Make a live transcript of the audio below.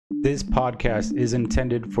This podcast is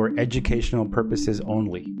intended for educational purposes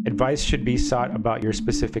only. Advice should be sought about your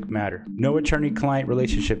specific matter. No attorney-client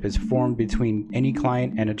relationship is formed between any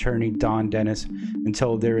client and attorney Don Dennis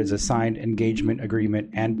until there is a signed engagement agreement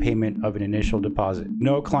and payment of an initial deposit.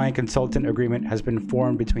 No client-consultant agreement has been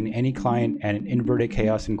formed between any client and Inverted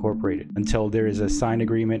Chaos Incorporated until there is a signed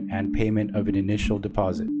agreement and payment of an initial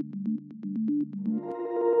deposit.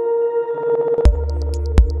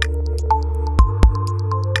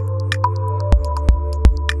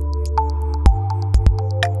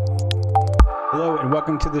 Hello and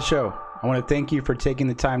welcome to the show. I want to thank you for taking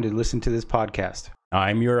the time to listen to this podcast.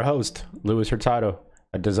 I'm your host, Luis Hurtado,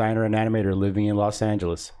 a designer and animator living in Los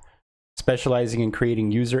Angeles, specializing in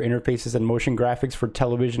creating user interfaces and motion graphics for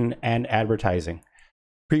television and advertising.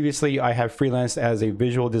 Previously, I have freelanced as a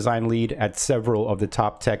visual design lead at several of the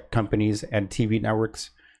top tech companies and TV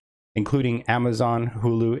networks, including Amazon,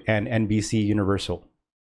 Hulu, and NBC Universal.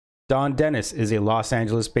 Don Dennis is a Los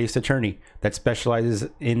Angeles-based attorney that specializes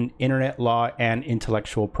in internet law and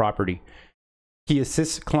intellectual property. He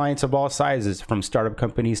assists clients of all sizes, from startup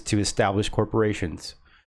companies to established corporations.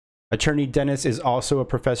 Attorney Dennis is also a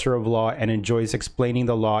professor of law and enjoys explaining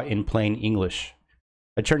the law in plain English.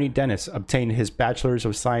 Attorney Dennis obtained his Bachelor's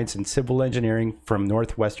of Science in Civil Engineering from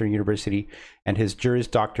Northwestern University and his Juris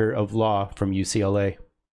Doctor of Law from UCLA.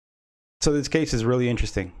 So this case is really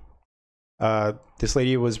interesting. This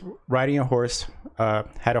lady was riding a horse,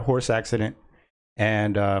 had a horse accident,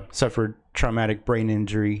 and suffered traumatic brain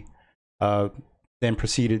injury, then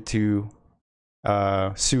proceeded to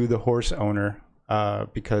sue the horse owner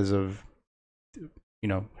because of,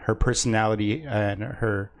 her personality and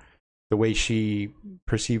the way she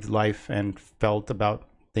perceived life and felt about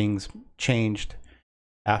things changed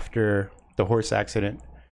after the horse accident.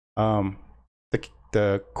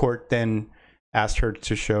 The court then asked her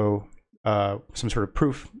to show some sort of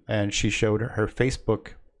proof, and she showed her Facebook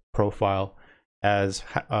profile as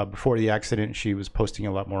before the accident she was posting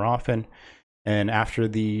a lot more often, and after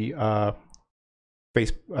the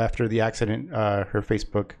accident her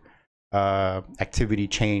Facebook activity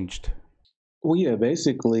changed. Well, yeah,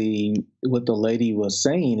 basically what the lady was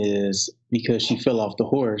saying is because she fell off the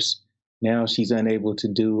horse, now she's unable to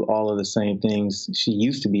do all of the same things she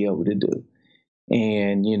used to be able to do.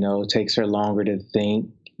 And, it takes her longer to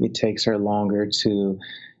think. It takes her longer to,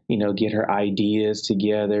 get her ideas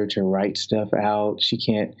together, to write stuff out. She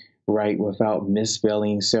can't write without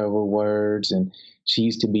misspelling several words. And she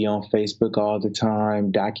used to be on Facebook all the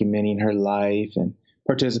time, documenting her life and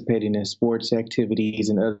participating in sports activities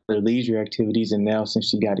and other leisure activities. And now since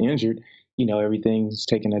she got injured, everything's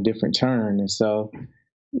taken a different turn. And so,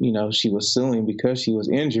 she was suing because she was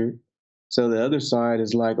injured. So the other side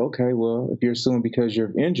is like, okay, well, if you're suing because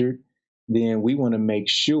you're injured, then we want to make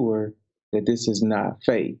sure that this is not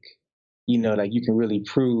fake. Like you can really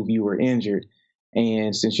prove you were injured.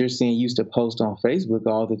 And since you're saying you used to post on Facebook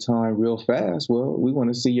all the time real fast, well, we want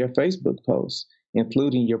to see your Facebook posts,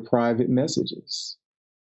 including your private messages.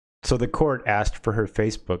 So the court asked for her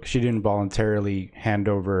Facebook. She didn't voluntarily hand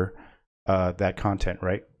over that content,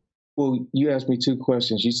 right? Well, you asked me two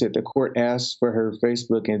questions. You said the court asked for her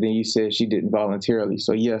Facebook, and then you said she didn't voluntarily.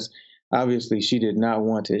 So yes, obviously she did not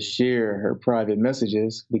want to share her private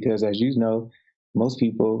messages because, as you know, most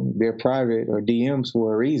people, they're private or DMs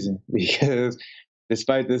for a reason, because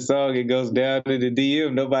despite the song, it goes down to the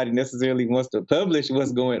DM. Nobody necessarily wants to publish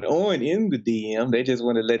what's going on in the DM. They just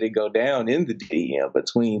want to let it go down in the DM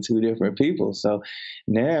between two different people. So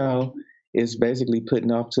now it's basically putting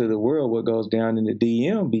off to the world what goes down in the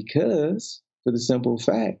DM, because for the simple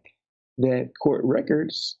fact that court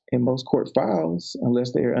records and most court files,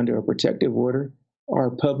 unless they're under a protective order,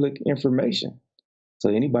 are public information. So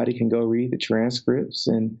anybody can go read the transcripts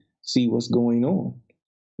and see what's going on.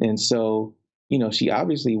 And so, she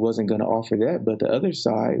obviously wasn't going to offer that, but the other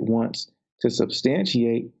side wants to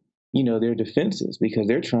substantiate, their defenses, because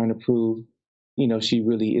they're trying to prove, she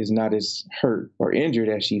really is not as hurt or injured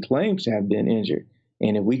as she claims to have been injured.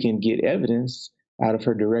 And if we can get evidence out of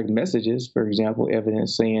her direct messages, for example,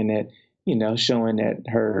 evidence saying that, showing that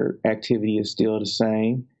her activity is still the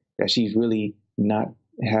same, that she's really not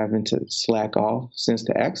having to slack off since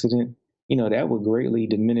the accident, that would greatly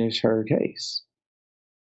diminish her case.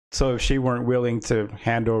 So if she weren't willing to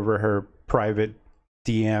hand over her private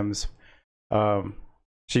DMs,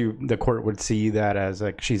 the court would see that as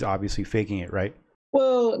like she's obviously faking it, right?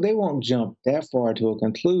 Well, they won't jump that far to a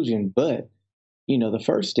conclusion, but the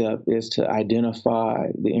first step is to identify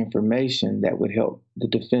the information that would help the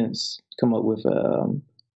defense come up with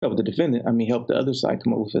help the other side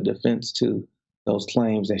come up with a defense to those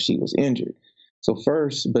claims that she was injured. So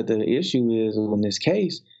first, but the issue is in this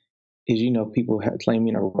case, is, people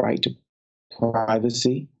claiming a right to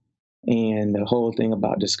privacy, and the whole thing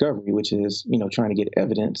about discovery, which is, trying to get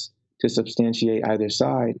evidence to substantiate either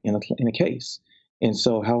side in a case. And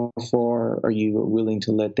so how far are you willing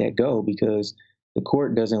to let that go? Because the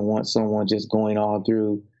court doesn't want someone just going all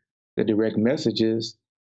through the direct messages,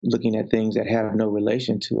 looking at things that have no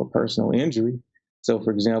relation to a personal injury. So,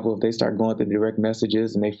 for example, if they start going through the direct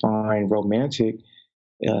messages and they find romantic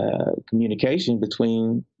communication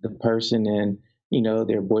between the person and,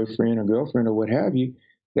 their boyfriend or girlfriend or what have you,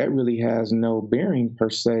 that really has no bearing per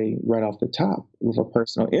se right off the top with a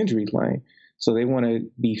personal injury claim. So they want to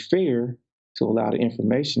be fair to allow the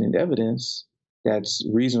information and evidence that's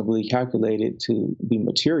reasonably calculated to be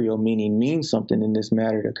material, meaning mean something in this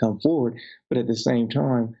matter, to come forward, but at the same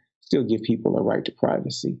time, still give people a right to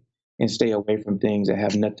privacy and stay away from things that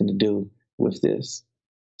have nothing to do with this.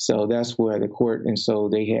 So that's where the court, and so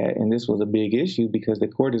they had, and this was a big issue because the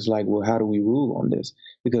court is like, well, how do we rule on this?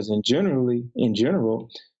 Because in general,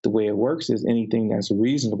 the way it works is anything that's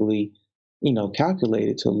reasonably,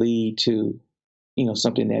 calculated to lead to,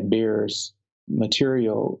 something that bears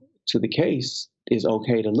material to the case is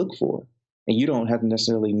okay to look for. And you don't have to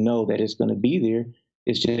necessarily know that it's going to be there.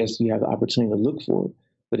 It's just you have the opportunity to look for it.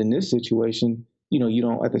 But in this situation, you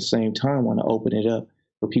don't at the same time want to open it up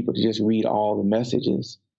for people to just read all the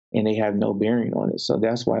messages and they have no bearing on it. So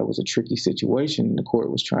that's why it was a tricky situation. The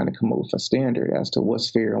court was trying to come up with a standard as to what's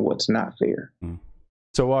fair and what's not fair.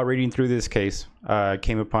 So while reading through this case, I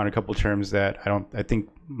came upon a couple terms that I think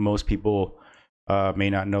most people may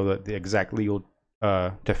not know the exact legal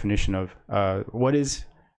definition of. What is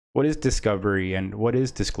discovery and what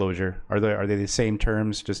is disclosure? Are they the same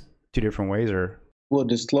terms, just two different ways, or? Well,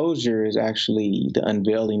 disclosure is actually the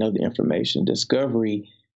unveiling of the information. Discovery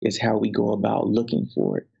is how we go about looking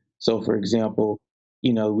for it. So, for example,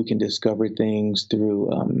 we can discover things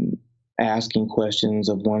through asking questions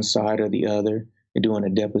of one side or the other, and doing a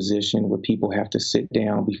deposition where people have to sit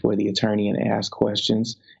down before the attorney and ask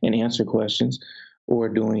questions and answer questions, or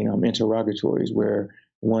doing interrogatories where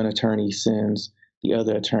one attorney sends the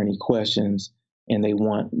other attorney questions and they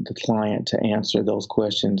want the client to answer those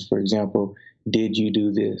questions. For example, did you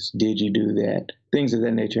do this? Did you do that? Things of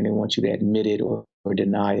that nature, and they want you to admit it or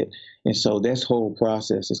deny it. And so this whole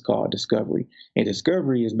process is called discovery. And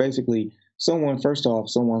discovery is basically someone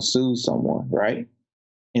sues someone, right?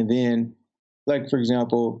 And then, like, for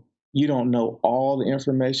example, you don't know all the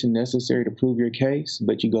information necessary to prove your case,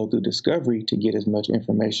 but you go through discovery to get as much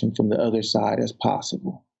information from the other side as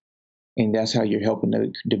possible. And that's how you're helping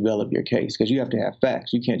to develop your case, because you have to have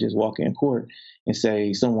facts. You can't just walk in court and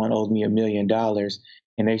say, someone owes me $1 million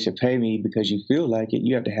and they should pay me because you feel like it.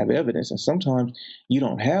 You have to have evidence. And sometimes you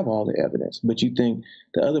don't have all the evidence, but you think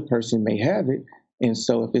the other person may have it. And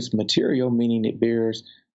so if it's material, meaning it bears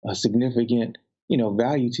a significant,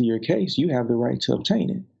 value to your case, you have the right to obtain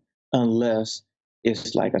it, unless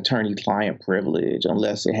it's like attorney-client privilege,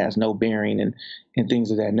 unless it has no bearing and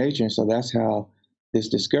things of that nature. And so that's how this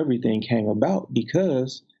discovery thing came about,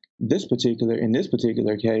 because in this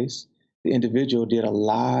particular case, the individual did a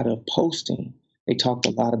lot of posting. They talked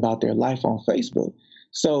a lot about their life on Facebook.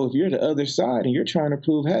 So if you're the other side and you're trying to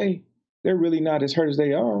prove, hey, they're really not as hurt as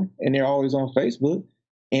they are, and they're always on Facebook,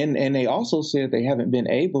 and they also said they haven't been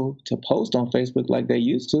able to post on Facebook like they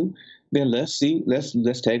used to, then let's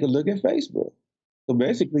take a look at Facebook. So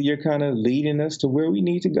basically, you're kind of leading us to where we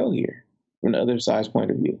need to go here from the other side's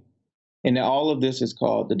point of view. And all of this is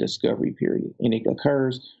called the discovery period, and it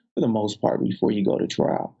occurs for the most part before you go to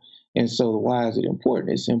trial. And so why is it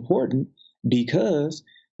important? It's important because,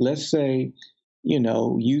 let's say,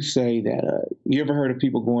 you say that, you ever heard of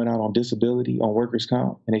people going out on disability on workers'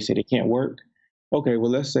 comp, and they say they can't work? Okay,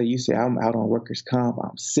 well, let's say you say, I'm out on workers' comp,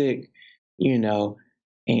 I'm sick, and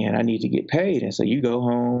I need to get paid. And so you go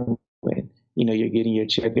home and, you're getting your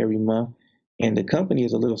check every month, and the company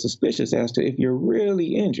is a little suspicious as to if you're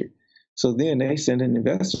really injured. So then they send an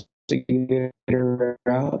investigator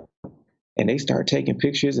out, and they start taking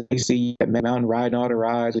pictures, and they see you at mountain riding all the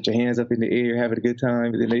rides with your hands up in the air, having a good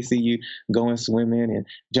time. And then they see you going swimming and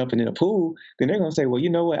jumping in a pool. Then they're going to say, well, you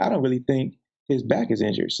know what? I don't really think his back is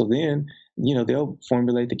injured. So then, they'll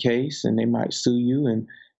formulate the case, and they might sue you and,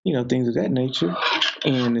 things of that nature.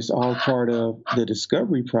 And it's all part of the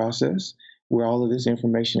discovery process where all of this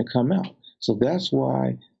information will come out. So that's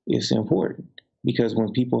why it's important, because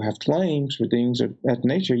when people have claims for things of that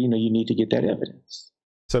nature, you need to get that evidence.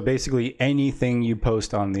 So basically anything you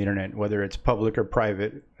post on the internet, whether it's public or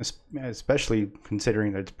private, especially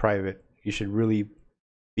considering that it's private, you should really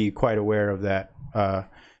be quite aware of that,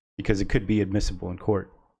 because it could be admissible in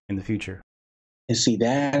court in the future. And see,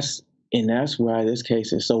 that's And that's why this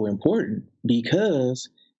case is so important, because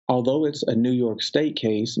although it's a New York State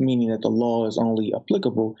case, meaning that the law is only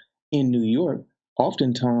applicable in New York,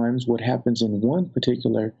 oftentimes what happens in one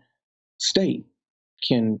particular state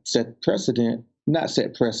can set precedent, not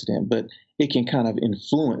set precedent, but it can kind of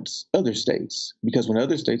influence other states. Because when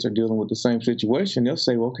other states are dealing with the same situation, they'll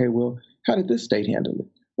say, well, okay, well, how did this state handle it?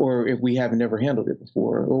 Or if we haven't never handled it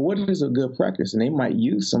before, or what is a good practice? And they might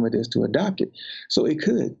use some of this to adopt it. So it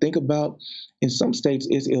could. Think about, in some states,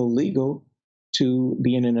 it's illegal to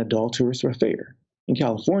be in an adulterous affair. In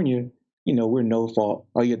California, we're no fault.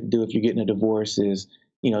 All you have to do if you're getting a divorce is,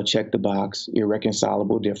 check the box,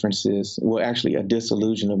 irreconcilable differences. Well, actually, a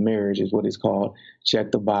dissolution of marriage is what it's called.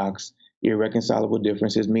 Check the box, irreconcilable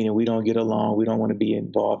differences, meaning we don't get along, we don't want to be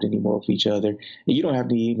involved anymore with each other. And you don't have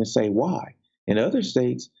to even say why. In other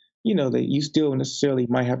states, that you still necessarily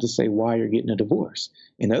might have to say why you're getting a divorce.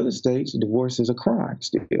 In other states, divorce is a crime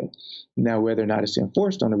still. Now, whether or not it's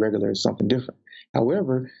enforced on a regular is something different.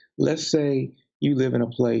 However, let's say you live in a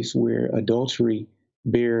place where adultery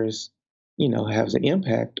bears, has an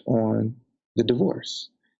impact on the divorce.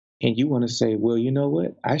 And you want to say, well, you know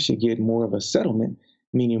what? I should get more of a settlement,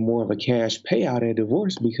 meaning more of a cash payout at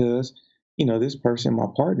divorce because, this person, my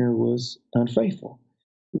partner, was unfaithful.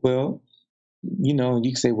 Well, you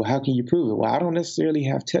can say, well, how can you prove it? Well, I don't necessarily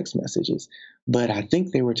have text messages, but I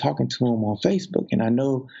think they were talking to him on Facebook. And I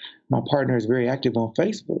know my partner is very active on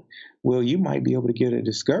Facebook. Well, you might be able to get a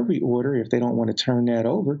discovery order if they don't want to turn that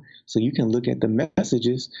over. So you can look at the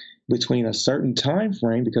messages between a certain time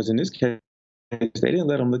frame, because in this case, they didn't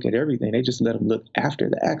let them look at everything. They just let them look after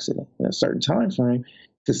the accident in a certain time frame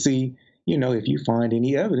to see, if you find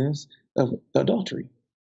any evidence of adultery.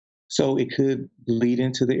 So it could lead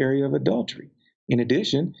into the area of adultery. In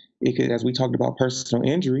addition, it could, as we talked about personal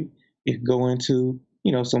injury, it could go into,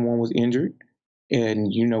 someone was injured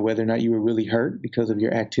and whether or not you were really hurt because of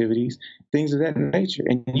your activities, things of that nature.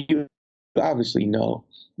 And you obviously know,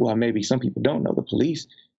 well, maybe some people don't know, the police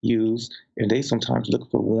use, and they sometimes look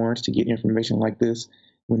for warrants to get information like this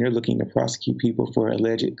when they're looking to prosecute people for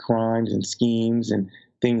alleged crimes and schemes and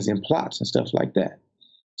things and plots and stuff like that.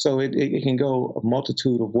 So it can go a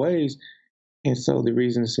multitude of ways. And so the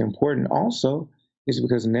reason it's important also is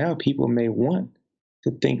because now people may want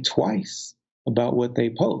to think twice about what they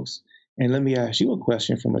post. And let me ask you a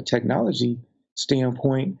question from a technology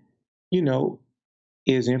standpoint.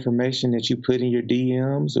 Is information that you put in your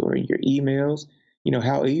DMs or in your emails,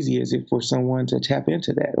 how easy is it for someone to tap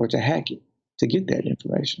into that or to hack it to get that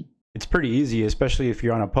information? It's pretty easy, especially if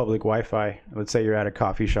you're on a public Wi-Fi. Let's say you're at a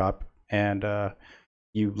coffee shop and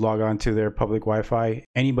you log on to their public Wi-Fi.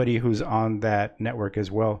 Anybody who's on that network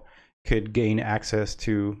as well could gain access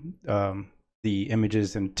to the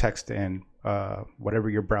images and text and whatever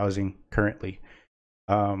you're browsing currently.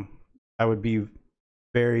 I would be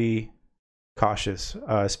very cautious,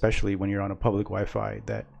 especially when you're on a public Wi-Fi,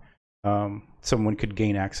 that someone could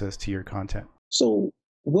gain access to your content. So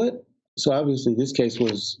obviously this case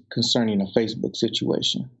was concerning a Facebook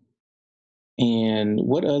situation. And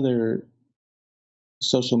what other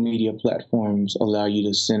social media platforms allow you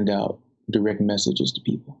to send out direct messages to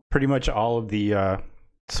people? Pretty much all of the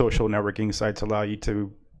social networking sites allow you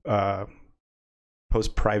to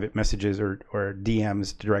post private messages or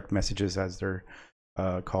DMs, direct messages as they're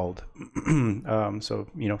called. So,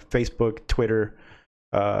 Facebook, Twitter,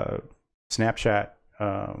 Snapchat,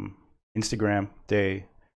 Instagram, they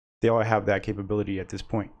all have that capability at this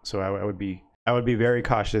point. So I would be very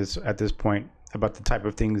cautious at this point about the type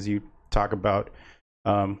of things you talk about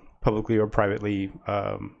publicly or privately.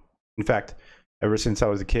 In fact, ever since I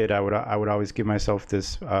was a kid, I would always give myself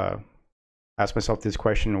this, ask myself this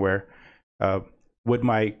question where, would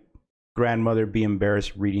my grandmother be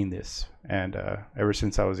embarrassed reading this? And ever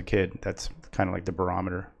since I was a kid, that's kind of like the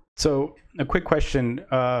barometer. So a quick question,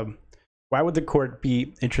 why would the court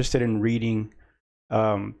be interested in reading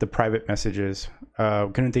the private messages?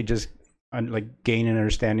 Couldn't they just gain an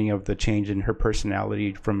understanding of the change in her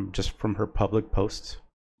personality from her public posts?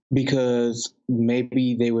 Because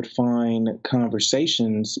maybe they would find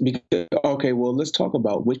conversations. Okay, well, let's talk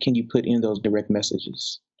about what can you put in those direct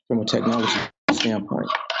messages from a technology standpoint.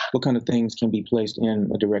 What kind of things can be placed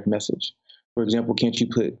in a direct message? For example, can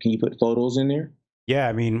you put photos in there? Yeah,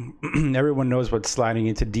 I mean, everyone knows what sliding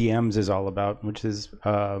into DMs is all about, which is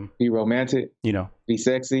be romantic, be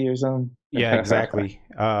sexy or something. Yeah, exactly.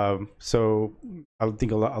 So I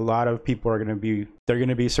think a lot of people are going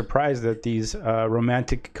to be surprised that these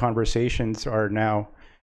romantic conversations are now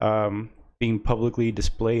being publicly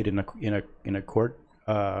displayed in a court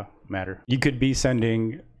matter. You could be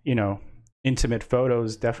sending, intimate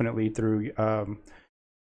photos definitely through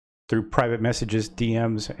through private messages,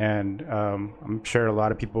 DMs, and I'm sure a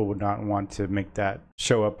lot of people would not want to make that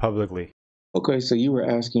show up publicly. Okay, so you were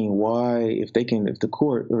asking why, if the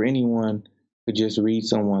court or anyone could just read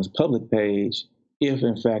someone's public page, if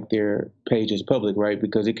in fact their page is public, right?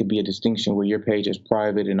 Because it could be a distinction where your page is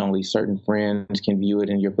private and only certain friends can view it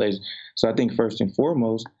in your place. So I think first and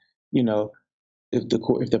foremost, you know, if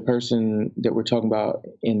the person that we're talking about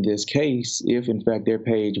in this case, if in fact their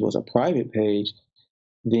page was a private page,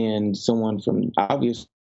 then someone from obviously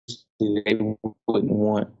they wouldn't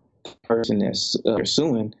want the person that's they're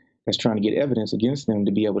suing, that's trying to get evidence against them,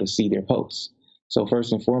 to be able to see their posts. So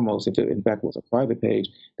first and foremost, if it in fact was a private page,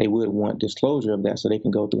 they would want disclosure of that so they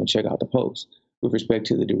can go through and check out the posts. With respect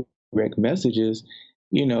to the direct messages,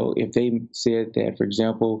 you know, if they said that, for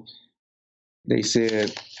example, they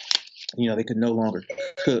said, you know, they could no longer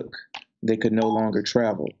cook, they could no longer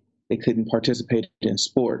travel, they couldn't participate in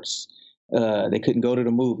sports, they couldn't go to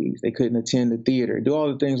the movies, they couldn't attend the theater, do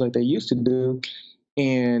all the things like they used to do,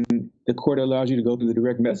 and the court allows you to go through the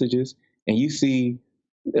direct messages, and you see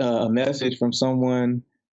a message from someone,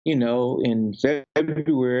 you know, in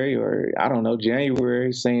February or I don't know,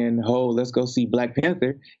 January, saying, "Oh, let's go see Black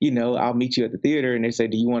Panther. You know, I'll meet you at the theater." And they say,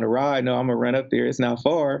 "Do you want to ride?" "No, I'm gonna run up there. It's not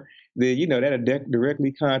far." Then you know that'll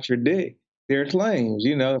directly contradict their claims.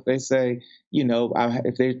 You know, if they say, you know,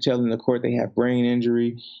 if they're telling the court they have brain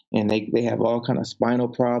injury and they have all kind of spinal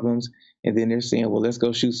problems, and then they're saying, "Well, let's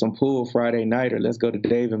go shoot some pool Friday night, or let's go to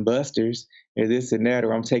Dave and Buster's, or this and that,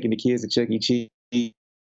 or I'm taking the kids to Chuck E.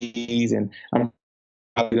 Cheese, and I'm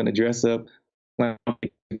probably going to dress up,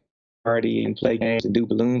 party, and play games and do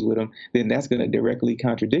balloons with them," then that's going to directly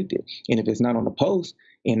contradict it. And if it's not on the post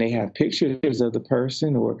and they have pictures of the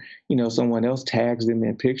person, or, you know, someone else tags them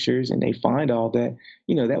in pictures and they find all that,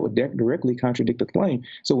 you know, that would directly contradict the claim.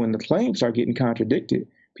 So when the claims start getting contradicted,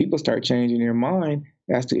 people start changing their mind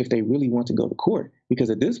as to if they really want to go to court. Because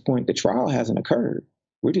at this point, the trial hasn't occurred.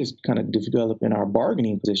 We're just kind of developing our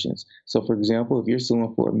bargaining positions. So, for example, if you're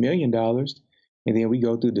suing for $1 million and then we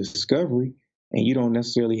go through discovery and you don't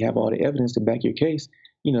necessarily have all the evidence to back your case,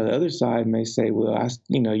 you know, the other side may say, "Well,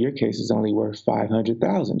 you know, your case is only worth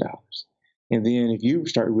 $500,000. And then if you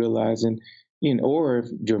start realizing, you know, or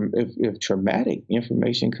if traumatic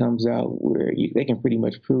information comes out where they can pretty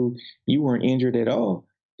much prove you weren't injured at all,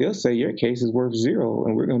 they'll say your case is worth zero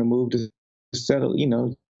and we're going to move to settle, you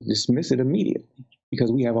know, dismiss it immediately because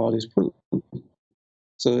we have all this proof."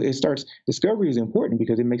 So discovery is important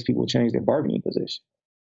because it makes people change their bargaining position.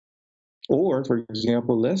 Or, for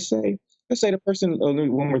example, let's say the person,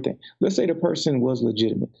 one more thing. Let's say the person was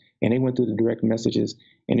legitimate and they went through the direct messages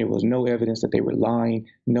and there was no evidence that they were lying,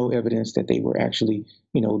 no evidence that they were actually,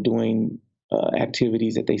 you know, doing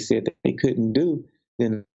activities that they said that they couldn't do.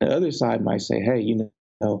 Then the other side might say, "Hey, you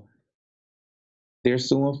know, they're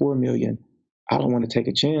suing for $1 million. I don't want to take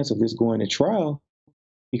a chance of this going to trial,"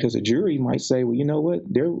 because a jury might say, "Well, you know what?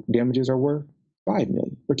 Their damages are worth $5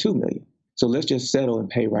 million or $2 million. So let's just settle and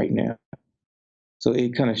pay right now." So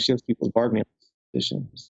it kind of shifts people's bargaining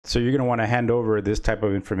positions. So you're going to want to hand over this type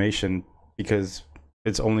of information because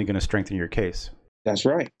it's only going to strengthen your case. That's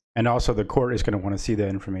right. And also the court is going to want to see that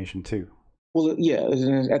information too. Well, yeah,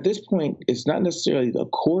 at this point, it's not necessarily the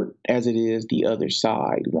court as it is the other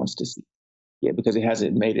side wants to see. Yeah, because it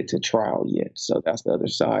hasn't made it to trial yet. So that's the other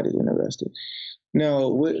side is interested. Now,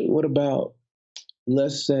 what about,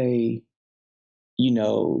 let's say, you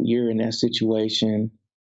know, you're in that situation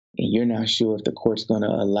and you're not sure if the court's going to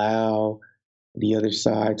allow the other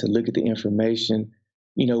side to look at the information,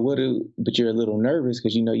 you know, but you're a little nervous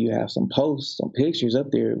because you know you have some posts, some pictures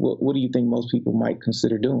up there. What do you think most people might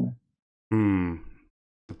consider doing?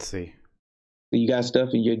 Let's see. So you got stuff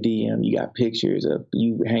in your DM, you got pictures of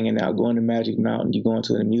you hanging out, going to Magic Mountain, you going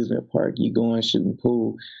to an amusement park, you going shooting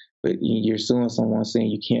pool, but you're suing someone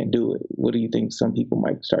saying you can't do it. What do you think some people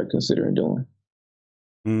might start considering doing?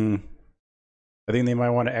 I think they might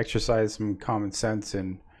want to exercise some common sense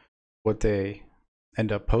in what they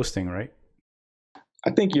end up posting, right? I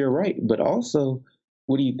think you're right, but also,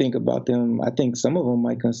 what do you think about them? I think some of them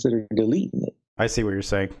might consider deleting it. I see what you're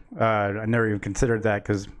saying. I never even considered that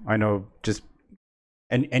because I know just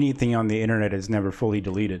anything on the internet is never fully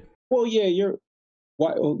deleted. Well, yeah,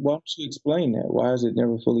 why don't you explain that? Why is it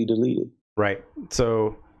never fully deleted? Right.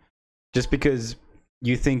 So just because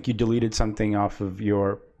you think you deleted something off of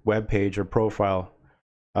your web page or profile,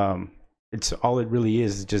 it's all it really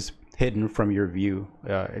is just hidden from your view.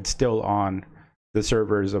 It's still on the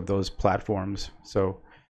servers of those platforms. So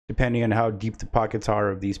depending on how deep the pockets are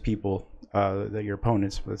of these people, that your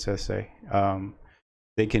opponents, let's just say,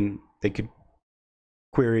 they could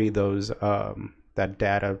query those that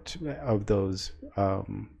data of those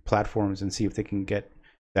platforms and see if they can get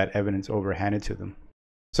that evidence overhanded to them.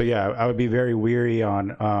 So yeah, I would be very weary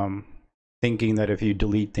on thinking that if you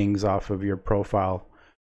delete things off of your profile,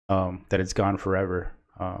 that it's gone forever.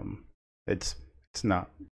 It's not.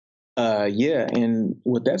 Yeah, and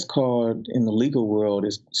what that's called in the legal world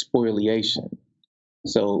is spoliation.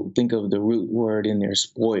 So think of the root word in there,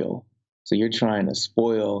 spoil. So you're trying to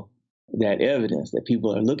spoil that evidence that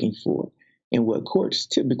people are looking for. And what courts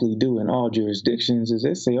typically do in all jurisdictions is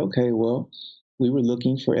they say, okay, well, we were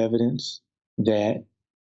looking for evidence that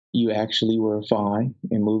you actually were fine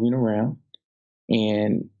and moving around,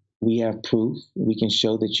 and we have proof. We can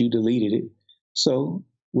show that you deleted it. So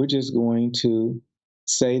we're just going to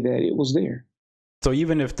say that it was there. So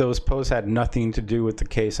even if those posts had nothing to do with the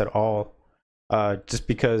case at all, just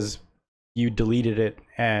because you deleted it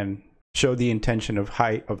and showed the intention of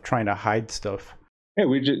trying to hide stuff. Yeah,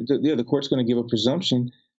 the court's going to give a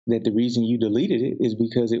presumption that the reason you deleted it is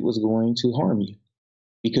because it was going to harm you,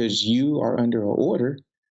 because you are under an order.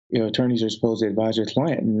 Your attorneys are supposed to advise your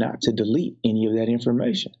client not to delete any of that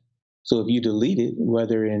information. So if you delete it,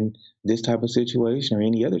 whether in this type of situation or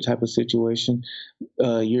any other type of situation,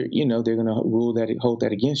 they're going to hold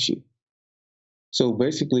that against you. So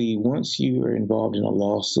basically, once you are involved in a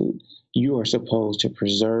lawsuit, you are supposed to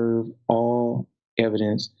preserve all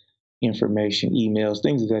evidence, information, emails,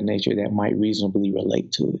 things of that nature that might reasonably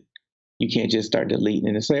relate to it. You can't just start deleting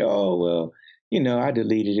it and say, oh, well, I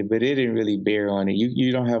deleted it, but it didn't really bear on it.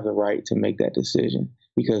 You don't have the right to make that decision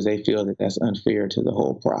because they feel that that's unfair to the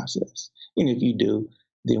whole process. And if you do,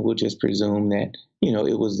 then we'll just presume that,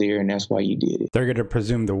 it was there and that's why you did it. They're going to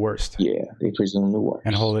presume the worst. Yeah, they presume the worst.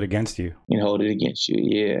 And hold it against you.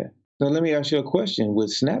 Yeah. So let me ask you a question.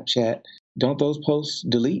 With Snapchat, don't those posts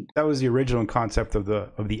delete? That was the original concept of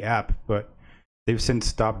the app, but they've since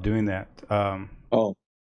stopped doing that.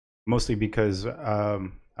 Mostly because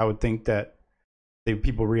I would think that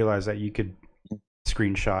people realize that you could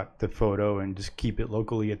screenshot the photo and just keep it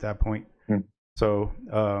locally at that point. So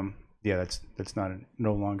yeah, that's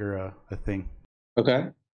no longer a thing. Okay.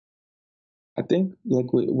 I think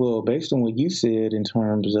based on what you said in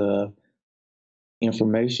terms of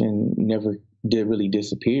information never really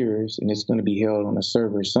disappears and it's going to be held on a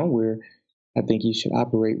server somewhere, I think you should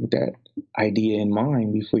operate with that idea in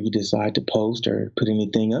mind before you decide to post or put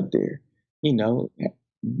anything up there.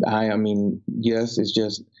 I mean, yes, it's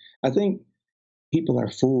just, I think people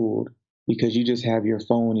are fooled because you just have your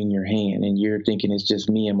phone in your hand and you're thinking it's just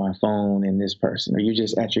me and my phone and this person, or you're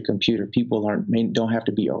just at your computer. People don't have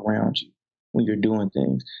to be around you when you're doing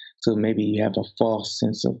things. So maybe you have a false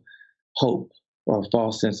sense of hope or a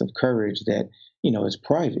false sense of courage that, it's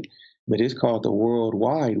private, but it's called the World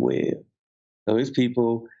Wide Web. So it's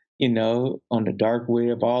people, on the dark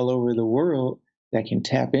web all over the world that can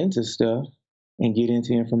tap into stuff and get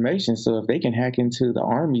into information. So if they can hack into the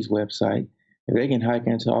Army's website, if they can hack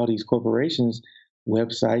into all these corporations'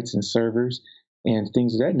 websites and servers and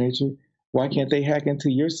things of that nature, why can't they hack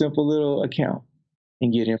into your simple little account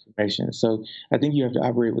and get information? So I think you have to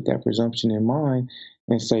operate with that presumption in mind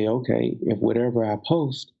and say, okay, if whatever I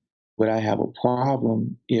post, would I have a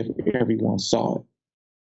problem if everyone saw it?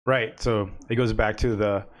 Right. So it goes back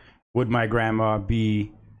to would my grandma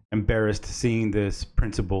be embarrassed seeing this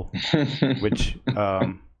principle, which,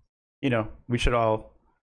 we should all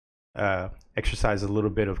exercise a little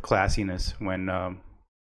bit of classiness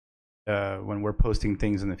when we're posting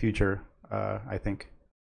things in the future, I think.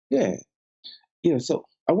 Yeah. So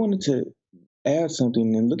I wanted to add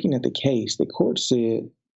something. In looking at the case, the court said,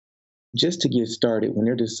 just to get started, when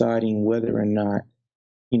they're deciding whether or not,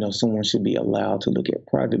 someone should be allowed to look at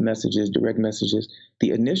private messages, direct messages,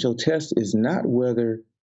 the initial test is not whether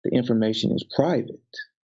the information is private,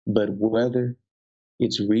 but whether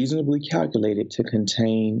it's reasonably calculated to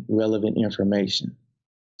contain relevant information.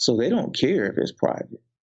 So they don't care if it's private.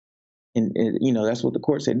 And that's what the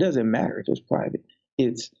court said. It doesn't matter if it's private.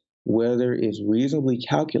 It's whether it's reasonably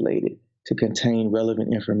calculated to contain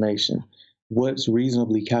relevant information. What's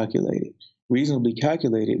reasonably calculated? Reasonably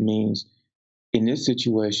calculated means, in this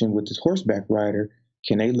situation with this horseback rider,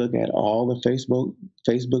 can they look at all the Facebook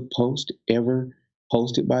posts ever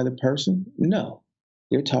posted by the person? No.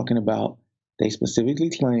 They're talking about, they specifically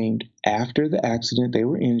claimed after the accident they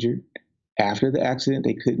were injured. After the accident,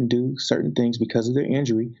 they couldn't do certain things because of their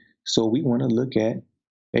injury. So we want to look at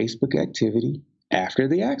Facebook activity after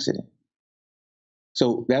the accident.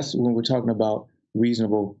 So that's when we're talking about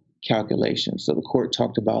reasonable calculation. So the court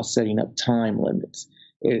talked about setting up time limits.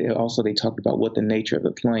 Also, they talked about what the nature of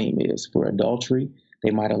the claim is. For adultery,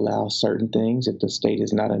 they might allow certain things if the state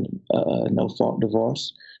is not a no-fault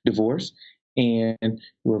divorce. And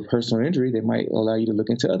with personal injury, they might allow you to look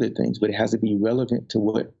into other things, but it has to be relevant to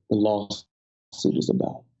what the lawsuit is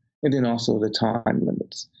about. And then also the time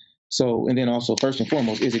limits. So, and then also first and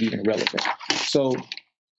foremost, is it even relevant? So,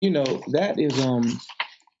 that is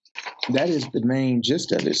the main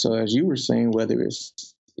gist of it. So as you were saying, whether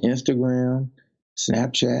it's Instagram,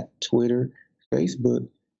 Snapchat, Twitter, Facebook,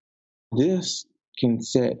 this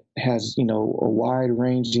has, a wide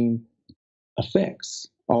ranging effects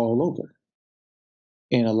all over.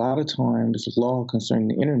 And a lot of times, law concerning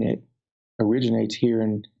the internet originates here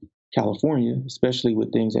in California, especially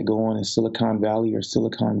with things that go on in Silicon Valley or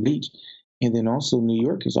Silicon Beach. And then also New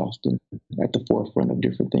York is often at the forefront of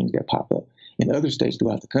different things that pop up. And other states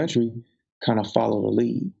throughout the country kind of follow the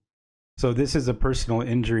lead. So this is a personal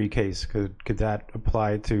injury case. Could that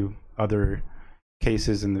apply to other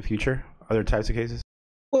cases in the future, other types of cases?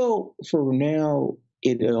 Well, for now,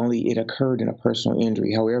 it occurred in a personal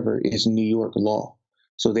injury. However, it's New York law.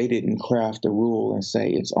 So they didn't craft a rule and say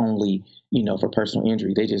it's only, for personal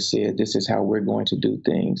injury. They just said this is how we're going to do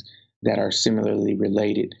things that are similarly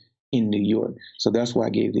related in New York. So that's why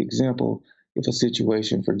I gave the example. If a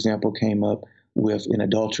situation, for example, came up with an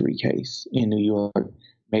adultery case in New York,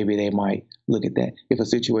 maybe they might look at that. If a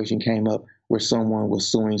situation came up where someone was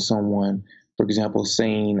suing someone, for example,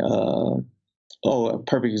 saying, a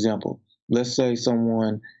perfect example. Let's say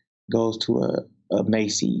someone goes to a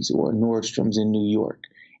Macy's or a Nordstrom's in New York,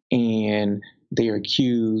 and they are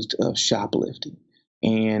accused of shoplifting,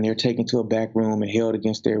 and they're taken to a back room and held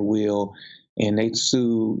against their will, and they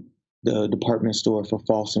sue the department store for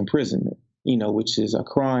false imprisonment, which is a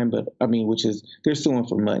crime, but they're suing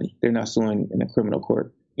for money. They're not suing in a criminal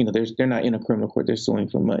court. They're not in a criminal court. They're suing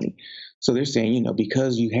for money. So they're saying,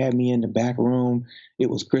 because you had me in the back room, it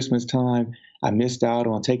was Christmas time. I missed out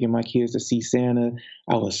on taking my kids to see Santa.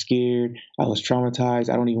 I was scared. I was traumatized.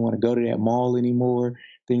 I don't even want to go to that mall anymore,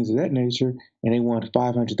 things of that nature. And they wanted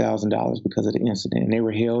 $500,000 because of the incident. And they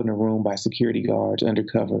were held in a room by security guards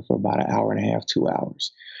undercover for about an hour and a half, 2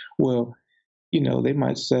 hours. Well, they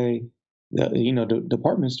might say, the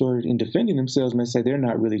department store, in defending themselves, may say they're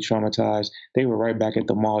not really traumatized. They were right back at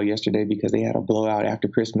the mall yesterday because they had a blowout after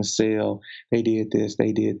Christmas sale. They did this,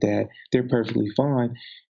 they did that. They're perfectly fine.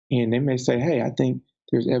 And they may say, hey, I think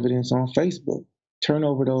there's evidence on Facebook. Turn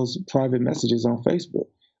over those private messages on Facebook.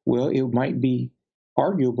 Well, it might be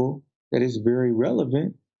arguable that it's very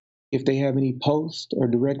relevant if they have any posts or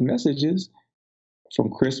direct messages from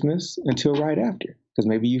Christmas until right after. Because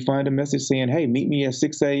maybe you find a message saying, hey, meet me at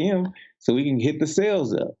 6 a.m. so we can hit the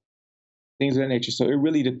sales up, things of that nature. So it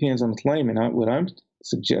really depends on the claim. And what I'm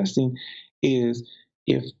suggesting is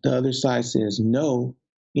if the other side says, no,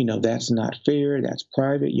 that's not fair, that's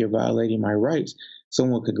private, you're violating my rights,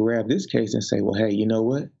 someone could grab this case and say, well, hey, you know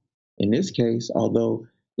what? In this case, although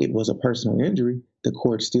it was a personal injury, the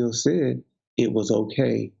court still said it was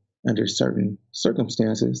okay under certain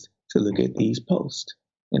circumstances to look at these posts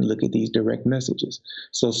and look at these direct messages.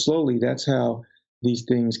 So slowly, that's how these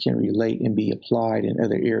things can relate and be applied in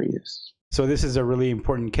other areas. So this is a really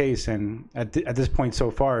important case, and at this point so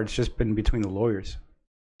far, it's just been between the lawyers.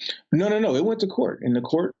 No. It went to court, and the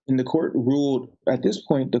court ruled. At this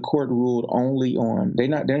point, the court ruled only on they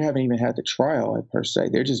haven't even had the trial per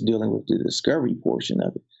se. They're just dealing with the discovery portion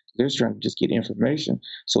of it. They're trying to just get information.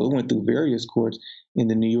 So it went through various courts in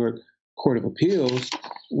the New York Court of Appeals,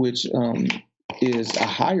 which is a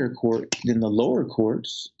higher court than the lower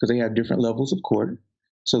courts because they have different levels of court.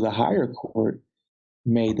 So the higher court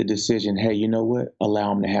made the decision, hey, you know what?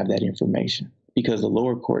 Allow them to have that information because the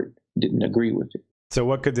lower court didn't agree with it. So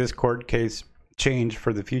what could this court case change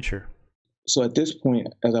for the future? So at this point,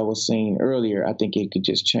 as I was saying earlier, I think it could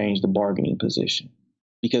just change the bargaining position.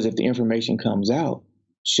 Because if the information comes out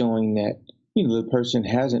showing that, the person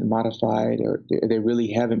hasn't modified or they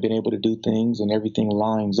really haven't been able to do things and everything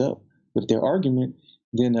lines up with their argument,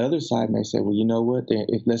 then the other side may say, well, you know what?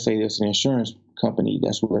 If let's say there's an insurance company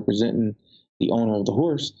that's representing the owner of the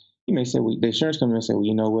horse, you may say, the insurance company may say, well,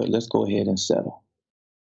 you know what? Let's go ahead and settle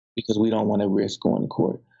because we don't want to risk going to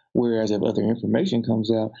court. Whereas if other information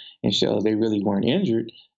comes out and shows they really weren't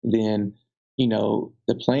injured, then,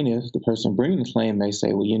 the plaintiff, the person bringing the claim may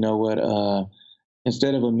say, well, you know what?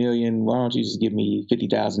 Instead of $1 million, why don't you just give me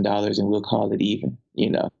 $50,000 and we'll call it even,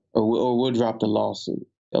 or we'll drop the lawsuit.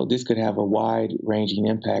 So this could have a wide-ranging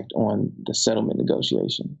impact on the settlement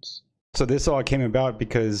negotiations. So this all came about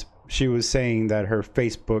because she was saying that her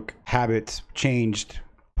Facebook habits changed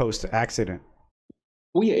post-accident.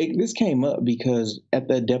 Well, yeah, this came up because at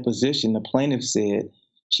the deposition, the plaintiff said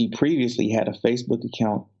she previously had a Facebook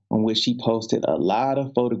account on which she posted a lot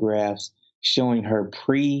of photographs showing her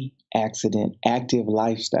pre-accident active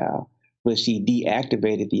lifestyle but she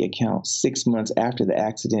deactivated the account 6 months after the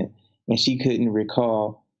accident, and she couldn't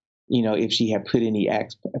recall, if she had put any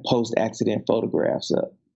post-accident photographs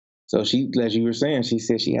up. So she, as you were saying, she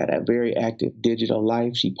said she had a very active digital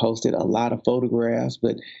life. She posted a lot of photographs,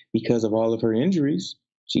 but because of all of her injuries,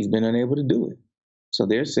 she's been unable to do it. So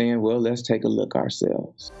they're saying, well, let's take a look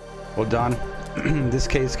ourselves. Well, Don, this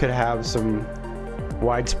case could have some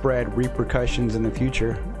widespread repercussions in the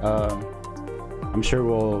future. I'm sure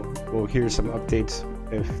we'll hear some updates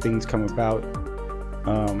if things come about.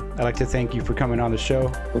 I'd like to thank you for coming on the show.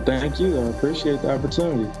 Well, thank you. I appreciate the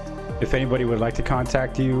opportunity. If anybody would like to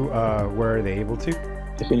contact you, where are they able to?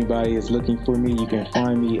 If anybody is looking for me, you can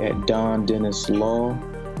find me at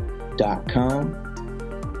dondennislaw.com.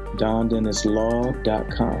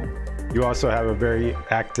 dondennislaw.com. You also have a very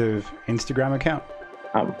active Instagram account.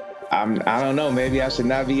 I don't know. Maybe I should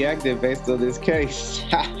not be active based on this case.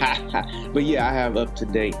 But yeah, I have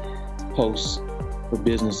up-to-date posts for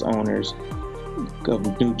business owners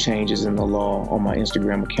of new changes in the law on my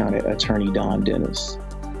Instagram account at Attorney Don Dennis.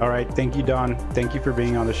 All right. Thank you, Don. Thank you for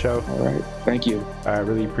being on the show. All right. Thank you. I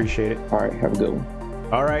really appreciate it. All right. Have a good one.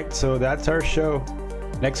 All right. So that's our show.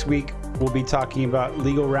 Next week, we'll be talking about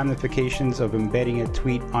legal ramifications of embedding a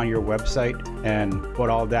tweet on your website and what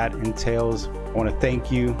all that entails. I want to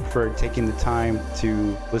thank you for taking the time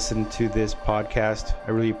to listen to this podcast.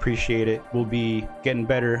 I really appreciate it. We'll be getting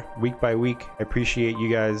better week by week. I appreciate you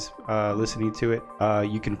guys listening to it.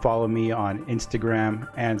 You can follow me on Instagram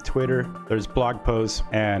and Twitter. There's blog posts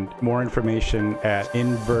and more information at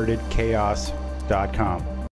invertedchaos.com.